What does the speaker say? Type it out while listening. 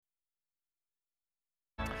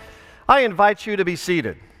I invite you to be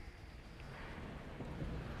seated.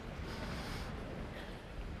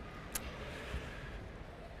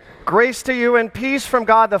 Grace to you and peace from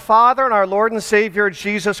God the Father and our Lord and Savior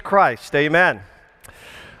Jesus Christ. Amen.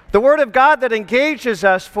 The Word of God that engages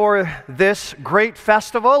us for this great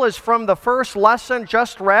festival is from the first lesson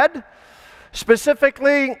just read,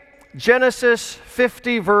 specifically Genesis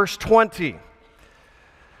 50, verse 20.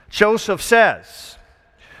 Joseph says,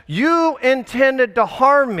 "You intended to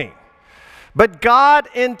harm me, but God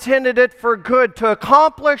intended it for good, to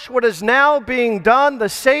accomplish what is now being done, the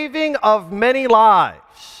saving of many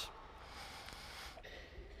lives."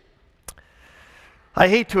 I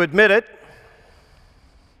hate to admit it.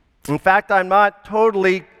 In fact, I'm not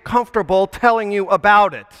totally comfortable telling you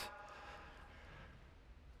about it.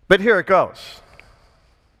 But here it goes.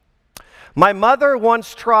 My mother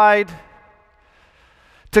once tried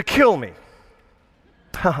to kill me.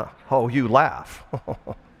 Oh, you laugh.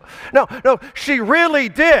 No, she really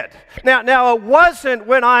did. Now, it wasn't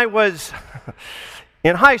when I was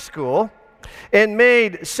in high school and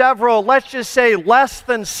made several, let's just say, less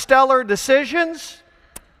than stellar decisions.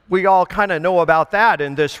 We all kind of know about that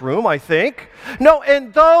in this room, I think. No,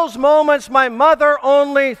 in those moments, my mother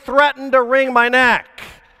only threatened to wring my neck.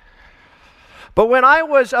 But when I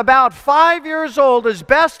was about 5 years old, as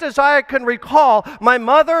best as I can recall, my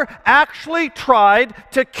mother actually tried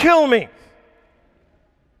to kill me.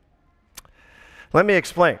 Let me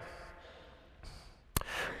explain.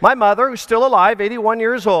 My mother, who's still alive, 81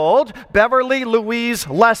 years old, Beverly Louise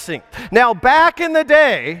Lessing. Now, back in the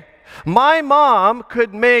day, my mom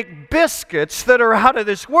could make biscuits that are out of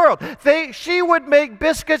this world. She would make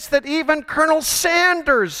biscuits that even Colonel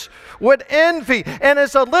Sanders would envy. And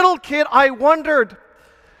as a little kid, I wondered,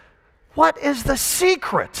 what is the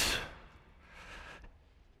secret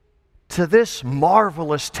to this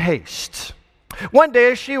marvelous taste? One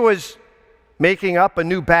day, as she was making up a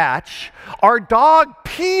new batch, our dog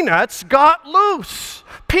Peanuts got loose.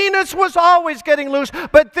 Peanuts was always getting loose,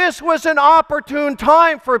 but this was an opportune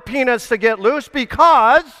time for Peanuts to get loose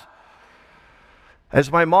because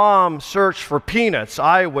as my mom searched for Peanuts,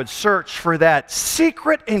 I would search for that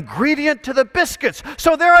secret ingredient to the biscuits.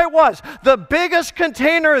 So there I was. The biggest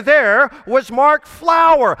container there was marked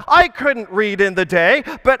flour. I couldn't read in the day,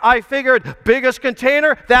 but I figured biggest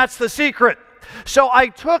container, that's the secret. So I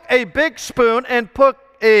took a big spoon and put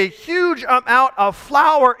a huge amount of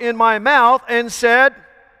flour in my mouth and said,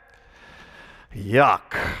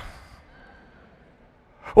 "Yuck."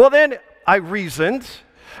 Well, then I reasoned,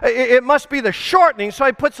 it must be the shortening, so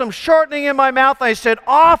I put some shortening in my mouth and I said,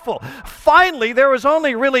 "Awful." Finally, there was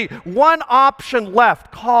only really one option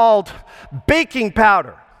left called baking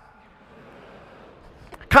powder.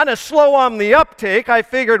 Kind of slow on the uptake. I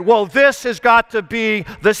figured, well, this has got to be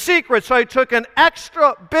the secret. So I took an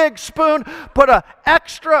extra big spoon, put an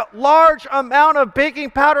extra large amount of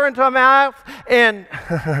baking powder into my mouth, and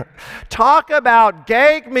talk about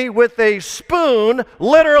gag me with a spoon,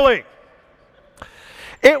 literally.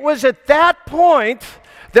 It was at that point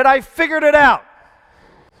that I figured it out.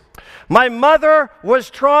 My mother was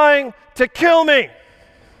trying to kill me.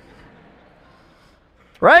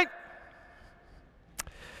 Right?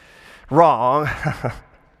 Wrong.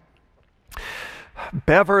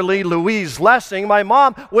 Beverly Louise Lessing, my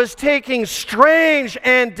mom, was taking strange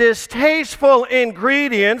and distasteful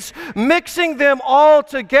ingredients, mixing them all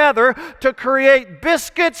together to create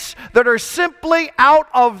biscuits that are simply out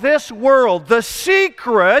of this world. The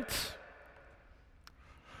secret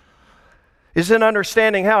is in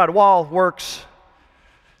understanding how it all works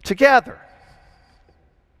together.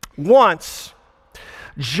 Once,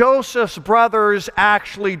 Joseph's brothers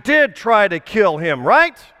actually did try to kill him,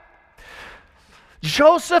 right?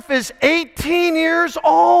 Joseph is 18 years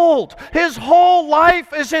old. His whole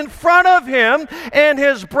life is in front of him, and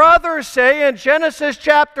his brothers say in Genesis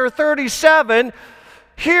chapter 37,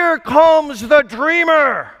 "Here comes the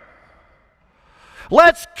dreamer.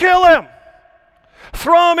 Let's kill him.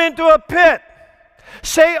 Throw him into a pit.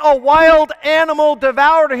 Say a wild animal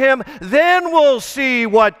devoured him, then we'll see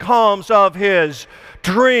what comes of his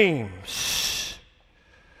dreams."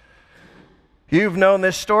 You've known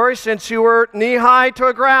this story since you were knee-high to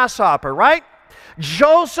a grasshopper, right?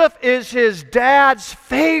 Joseph is his dad's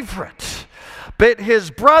favorite, but his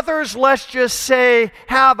brothers, let's just say,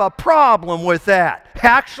 have a problem with that.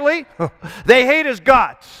 Actually, they hate his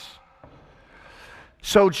guts.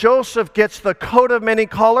 So Joseph gets the coat of many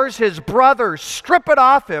colors. His brothers strip it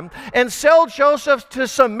off him and sell Joseph to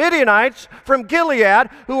some Midianites from Gilead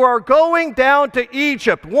who are going down to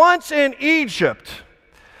Egypt. Once in Egypt,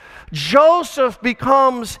 Joseph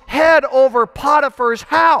becomes head over Potiphar's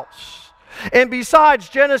house. And besides,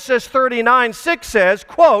 Genesis 39:6 says,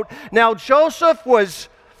 quote, "Now Joseph was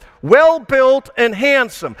well-built and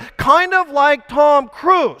handsome, kind of like Tom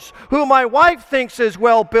Cruise, who my wife thinks is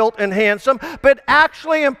well-built and handsome, but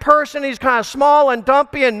actually in person he's kind of small and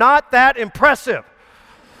dumpy and not that impressive."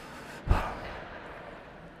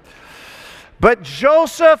 But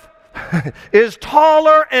Joseph is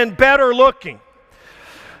taller and better looking.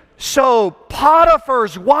 So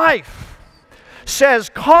Potiphar's wife says,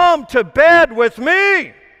 "Come to bed with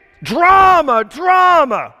me." Drama,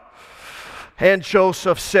 drama. And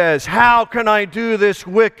Joseph says, "How can I do this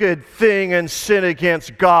wicked thing and sin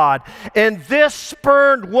against God?" And this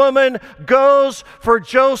spurned woman goes for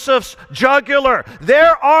Joseph's jugular.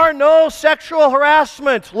 There are no sexual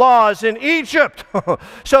harassment laws in Egypt.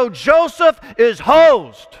 So Joseph is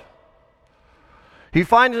hosed. He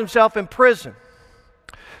finds himself in prison.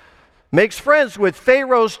 Makes friends with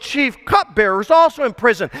Pharaoh's chief cupbearer, who's also in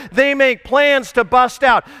prison. They make plans to bust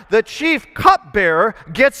out. The chief cupbearer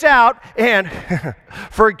gets out and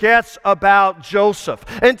forgets about Joseph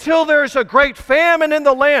until there's a great famine in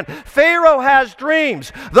the land. Pharaoh has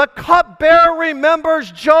dreams. The cupbearer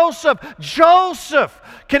remembers Joseph. Joseph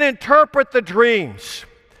can interpret the dreams.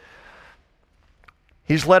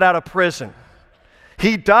 He's let out of prison.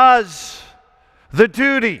 He does the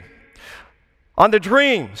duty on the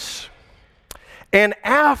dreams. And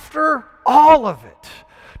after all of it,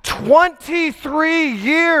 23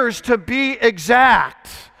 years to be exact,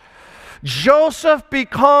 Joseph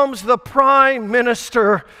becomes the prime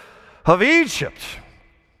minister of Egypt.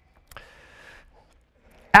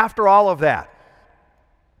 After all of that,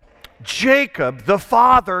 Jacob, the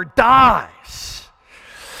father, dies.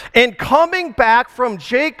 And coming back from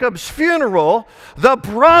Jacob's funeral, the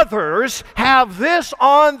brothers have this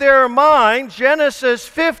on their mind, Genesis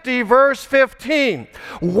 50, verse 15.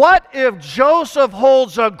 What if Joseph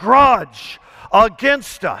holds a grudge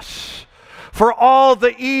against us for all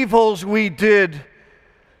the evils we did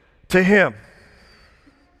to him?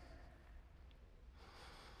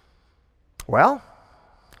 Well,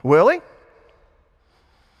 will he?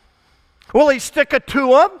 Will he stick it to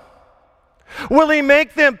them? Will he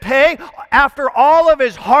make them pay after all of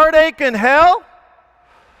his heartache and hell?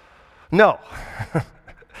 No.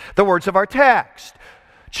 The words of our text.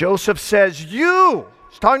 Joseph says,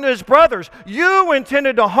 he's talking to his brothers, "You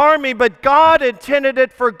intended to harm me, but God intended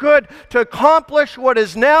it for good to accomplish what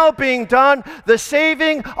is now being done, the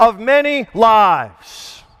saving of many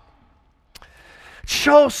lives."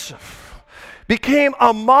 Joseph became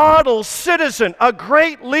a model citizen, a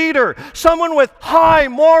great leader, someone with high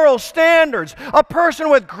moral standards, a person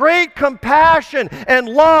with great compassion and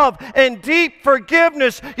love and deep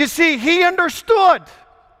forgiveness. You see, he understood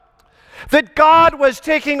that God was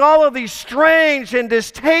taking all of these strange and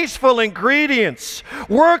distasteful ingredients,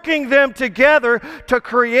 working them together to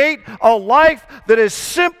create a life that is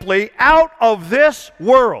simply out of this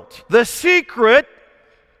world. The secret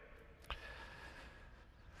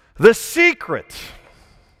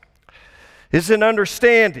is in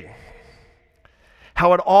understanding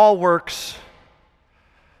how it all works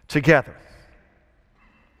together.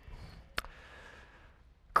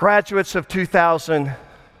 Graduates of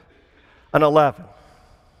 2011,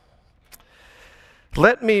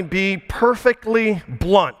 let me be perfectly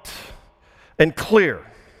blunt and clear.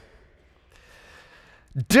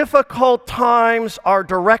 Difficult times are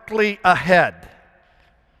directly ahead.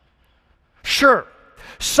 Sure,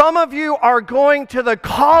 some of you are going to the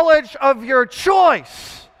college of your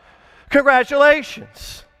choice.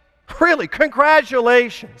 Congratulations. Really,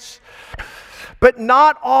 congratulations. But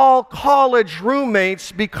not all college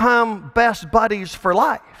roommates become best buddies for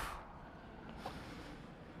life.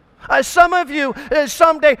 Some of you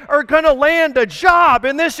someday are going to land a job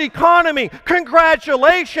in this economy.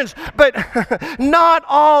 Congratulations. But not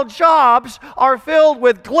all jobs are filled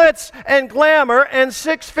with glitz and glamour and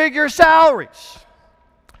six-figure salaries.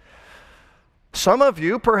 Some of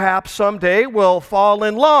you perhaps someday will fall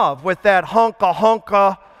in love with that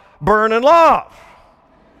hunka burning love.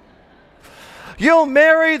 You'll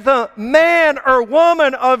marry the man or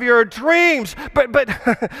woman of your dreams. But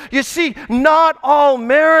you see, not all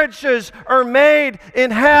marriages are made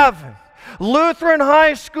in heaven. Lutheran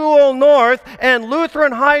High School North and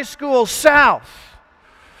Lutheran High School South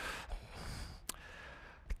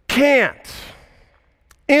can't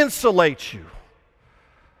insulate you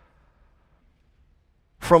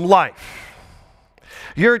from life.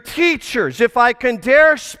 Your teachers, if I can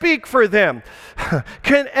dare speak for them,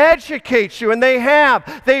 can educate you, and they have.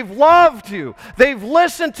 They've loved you. They've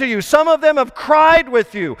listened to you. Some of them have cried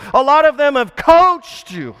with you. A lot of them have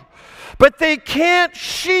coached you. But they can't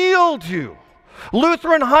shield you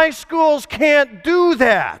Lutheran high schools can't do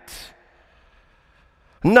that.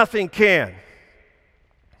 Nothing can.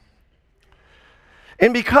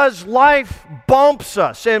 And because life bumps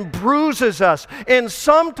us and bruises us and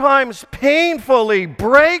sometimes painfully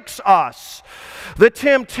breaks us, the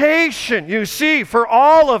temptation, you see, for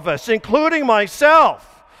all of us, including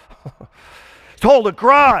myself, to hold a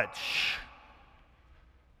grudge.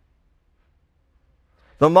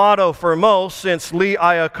 The motto for most, since Lee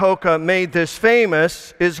Iacocca made this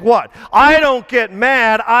famous, is what? I don't get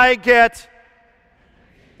mad, I get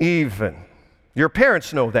even. Your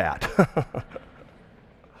parents know that.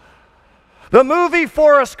 The movie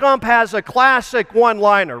Forrest Gump has a classic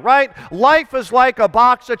one-liner, right? Life is like a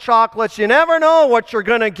box of chocolates. You never know what you're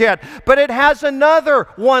going to get. But it has another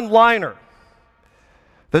one-liner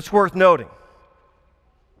that's worth noting.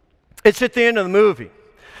 It's at the end of the movie.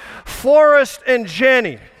 Forrest and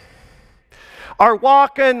Jenny are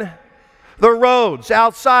walking the roads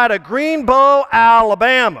outside of Greenbow,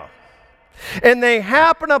 Alabama. And they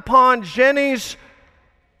happen upon Jenny's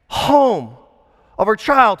home of her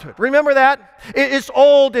childhood. Remember that? It's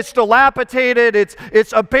old, it's dilapidated,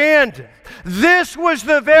 it's abandoned. This was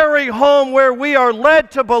the very home where we are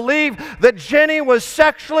led to believe that Jenny was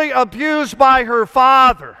sexually abused by her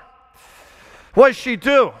father. What does she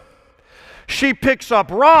do? She picks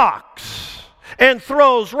up rocks and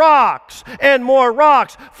throws rocks and more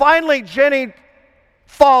rocks. Finally, Jenny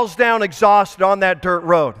falls down exhausted on that dirt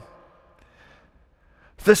road.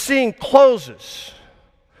 The scene closes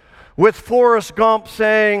with Forrest Gump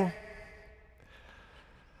saying,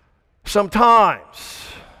 sometimes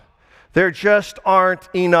there just aren't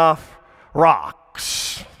enough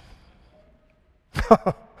rocks.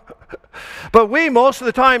 But we most of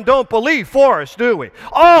the time don't believe Forrest, do we?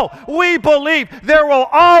 Oh, we believe there will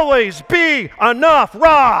always be enough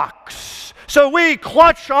rocks. So we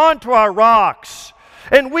clutch onto our rocks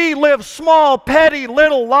and we live small, petty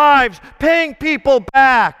little lives, paying people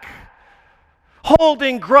back,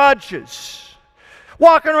 holding grudges,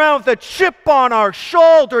 walking around with a chip on our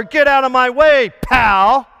shoulder, get out of my way,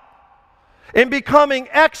 pal, and becoming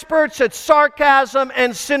experts at sarcasm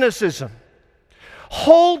and cynicism.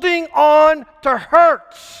 Holding on to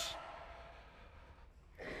hurts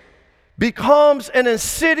becomes an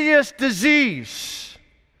insidious disease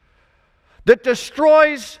that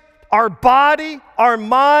destroys our body, our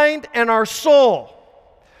mind, and our soul.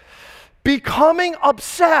 Becoming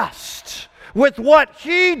obsessed with what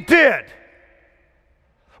he did,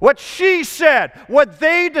 what she said, what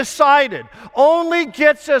they decided, only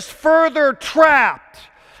gets us further trapped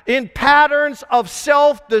in patterns of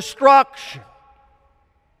self-destruction.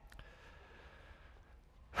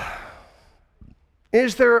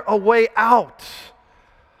 Is there a way out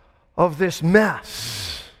of this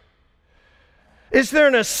mess? Is there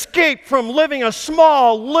an escape from living a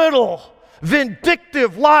small, little,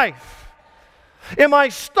 vindictive life? Am I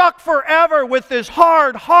stuck forever with this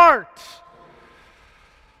hard heart?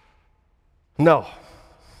 No,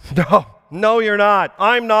 you're not.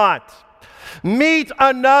 I'm not. Meet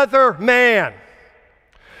another man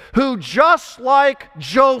who, just like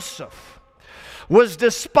Joseph, was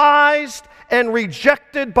despised and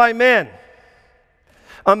rejected by men.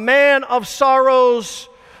 A man of sorrows,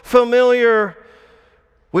 familiar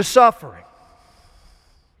with suffering.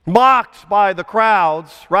 Mocked by the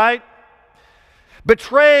crowds, right?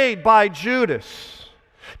 Betrayed by Judas.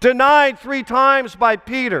 Denied 3 times by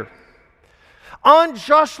Peter.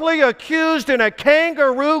 Unjustly accused in a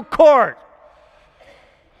kangaroo court.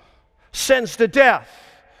 Sentenced to death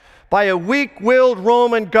by a weak-willed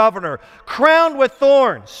Roman governor. Crowned with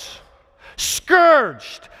thorns.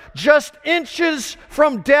 Scourged just inches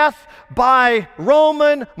from death by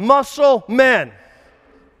Roman muscle men.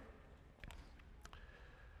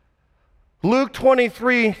 Luke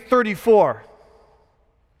 23:34.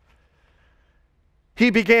 He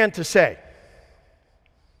began to say.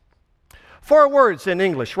 4 words in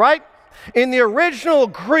English, right? In the original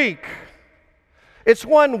Greek, it's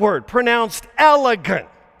 1 word, pronounced elegant.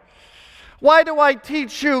 Why do I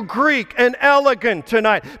teach you Greek and elegant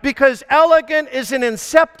tonight? Because elegant is an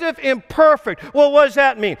inceptive imperfect. Well, what does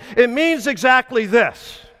that mean? It means exactly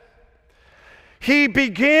this. He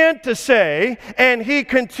began to say, and he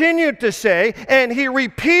continued to say, and he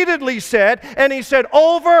repeatedly said, and he said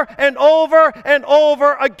over and over and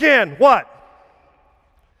over again, what?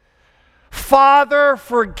 Father,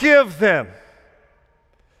 forgive them,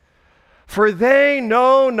 for they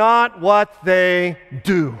know not what they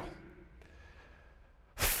do.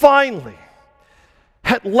 Finally,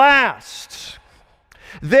 at last,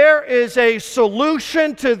 there is a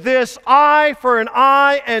solution to this eye for an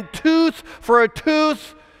eye and tooth for a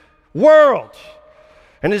tooth world.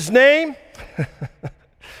 And his name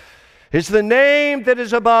is the name that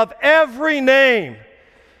is above every name,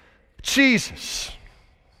 Jesus.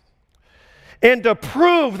 And to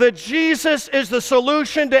prove that Jesus is the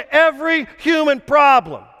solution to every human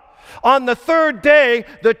problem, on the third day,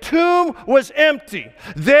 the tomb was empty.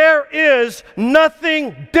 There is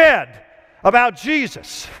nothing dead about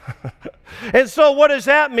Jesus. And so what does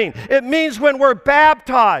that mean? It means when we're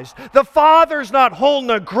baptized, the Father's not holding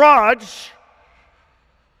a grudge,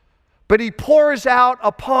 but He pours out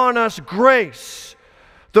upon us grace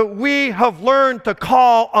that we have learned to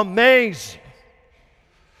call amazing.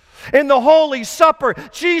 In the Holy Supper,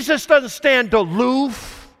 Jesus doesn't stand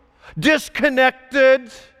aloof,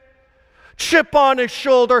 disconnected, chip on his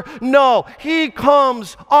shoulder. No, He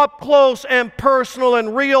comes up close and personal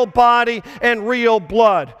in real body and real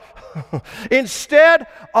blood. Instead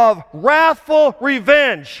of wrathful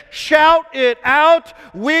revenge, shout it out,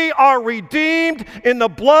 we are redeemed in the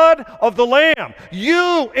blood of the Lamb.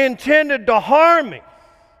 You intended to harm me,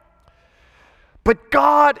 but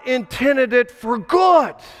God intended it for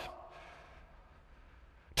good,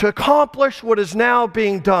 to accomplish what is now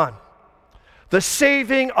being done, the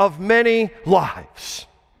saving of many lives.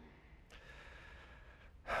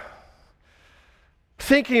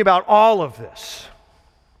 Thinking about all of this,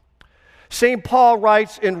 St. Paul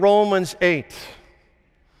writes in Romans 8,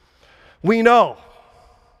 we know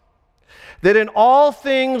that in all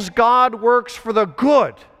things God works for the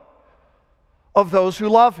good of those who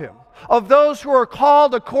love Him, of those who are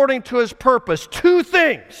called according to His purpose. Two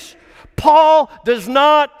things Paul does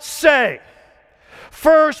not say.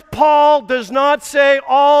 First, Paul does not say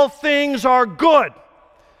all things are good.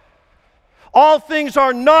 All things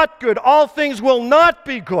are not good. All things will not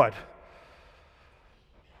be good.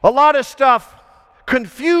 A lot of stuff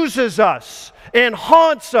confuses us and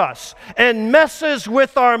haunts us and messes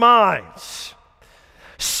with our minds.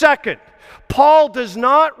 Second, Paul does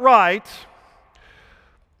not write,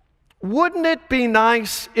 wouldn't it be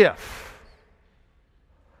nice if?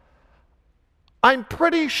 I'm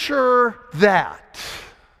pretty sure that.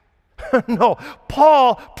 No,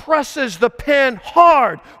 Paul presses the pen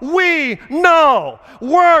hard. We know,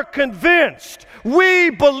 we're convinced, we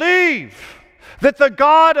believe that the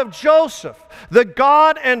God of Joseph, the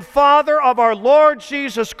God and Father of our Lord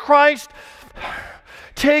Jesus Christ,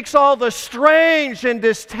 takes all the strange and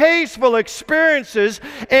distasteful experiences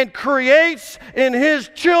and creates in His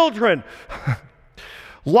children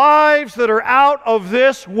lives that are out of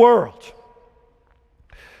this world.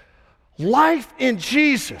 Life in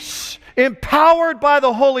Jesus, empowered by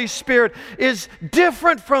the Holy Spirit, is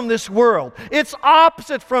different from this world. It's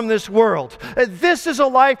opposite from this world. This is a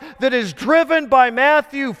life that is driven by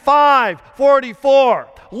Matthew 5:44.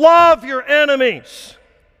 Love your enemies.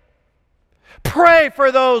 Pray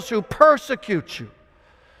for those who persecute you.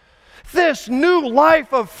 This new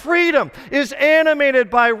life of freedom is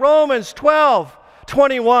animated by Romans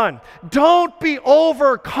 12:21. Don't be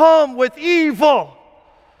overcome with evil.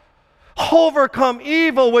 Overcome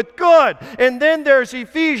evil with good. And then there's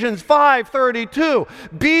Ephesians 5:32.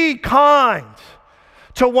 Be kind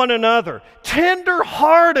to one another,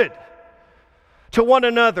 tender-hearted to one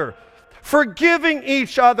another, forgiving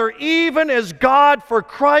each other, even as God, for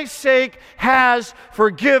Christ's sake, has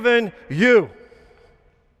forgiven you.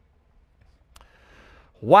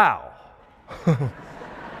 Wow.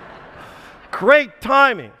 Great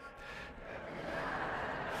timing.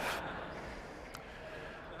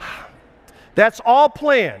 That's all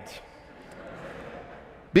planned.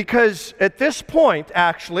 Because at this point,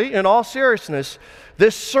 actually, in all seriousness,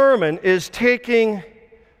 this sermon is taking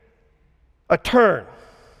a turn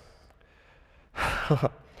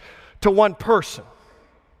to one person.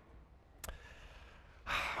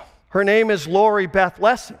 Her name is Lori Beth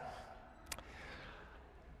Lessing.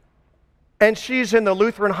 And she's in the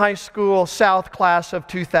Lutheran High School South class of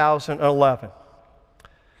 2011.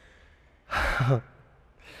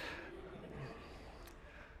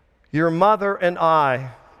 Your mother and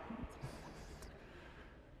I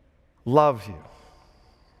love you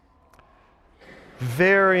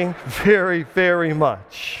very, very, very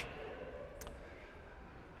much.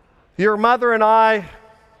 Your mother and I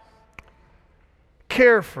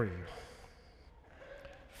care for you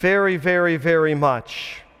very, very, very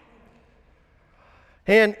much.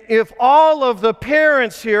 And if all of the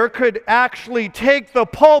parents here could actually take the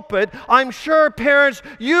pulpit, I'm sure, parents,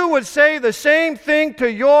 you would say the same thing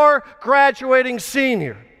to your graduating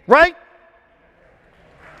senior, right?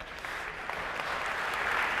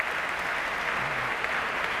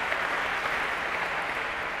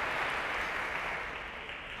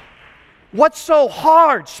 What's so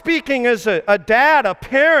hard, speaking as a dad, a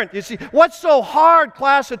parent, you see, what's so hard,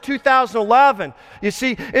 class of 2011, you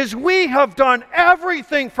see, is we have done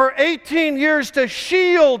everything for 18 years to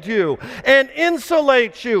shield you and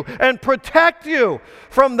insulate you and protect you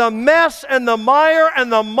from the mess and the mire and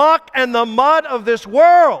the muck and the mud of this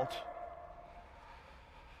world.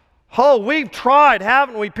 Oh, we've tried,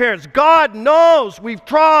 haven't we, parents? God knows we've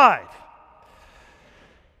tried,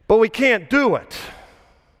 but we can't do it.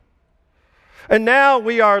 And now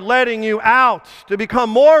we are letting you out to become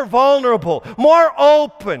more vulnerable, more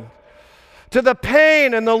open to the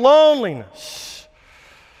pain and the loneliness.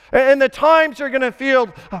 And the times you're going to feel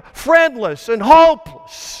friendless and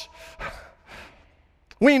hopeless.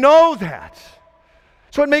 We know that.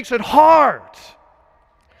 So it makes it hard.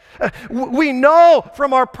 We know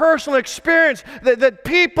from our personal experience that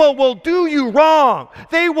people will do you wrong.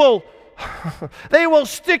 They will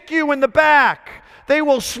stick you in the back. They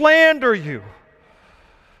will slander you.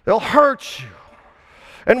 They'll hurt you.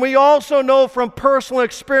 And we also know from personal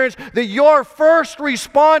experience that your first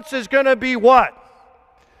response is going to be what?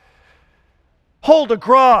 Hold a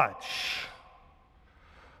grudge.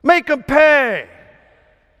 Make them pay.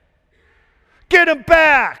 Get them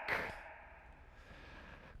back.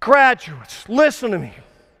 Graduates, listen to me.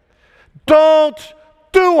 Don't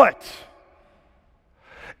do it.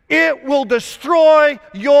 It will destroy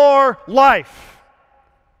your life.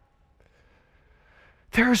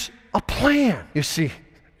 There's a plan, you see.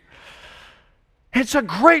 It's a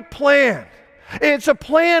great plan. It's a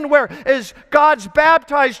plan where, as God's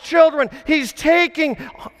baptized children, He's taking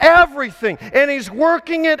everything and He's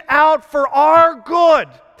working it out for our good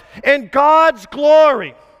and God's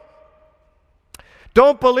glory.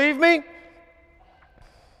 Don't believe me?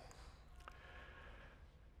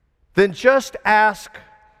 Then just ask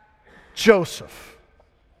Joseph.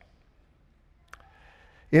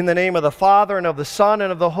 In the name of the Father, and of the Son, and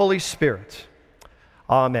of the Holy Spirit.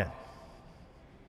 Amen.